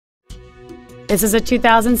This is a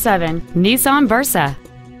 2007 Nissan Versa.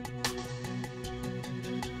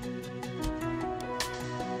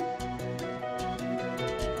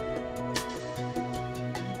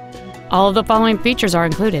 All of the following features are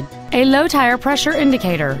included: a low tire pressure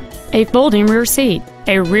indicator, a folding rear seat,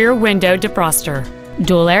 a rear window defroster,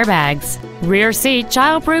 dual airbags, rear seat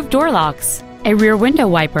child-proof door locks, a rear window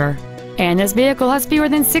wiper, and this vehicle has fewer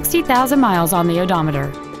than 60,000 miles on the odometer.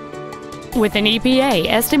 With an EPA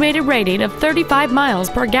estimated rating of 35 miles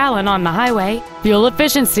per gallon on the highway, fuel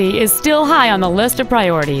efficiency is still high on the list of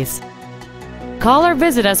priorities. Call or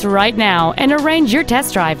visit us right now and arrange your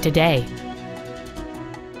test drive today.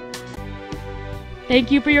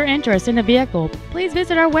 Thank you for your interest in the vehicle. Please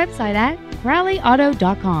visit our website at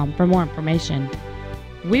crowleyauto.com for more information.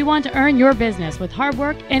 We want to earn your business with hard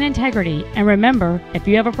work and integrity. And remember, if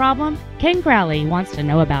you have a problem, Ken Crowley wants to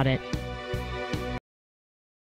know about it.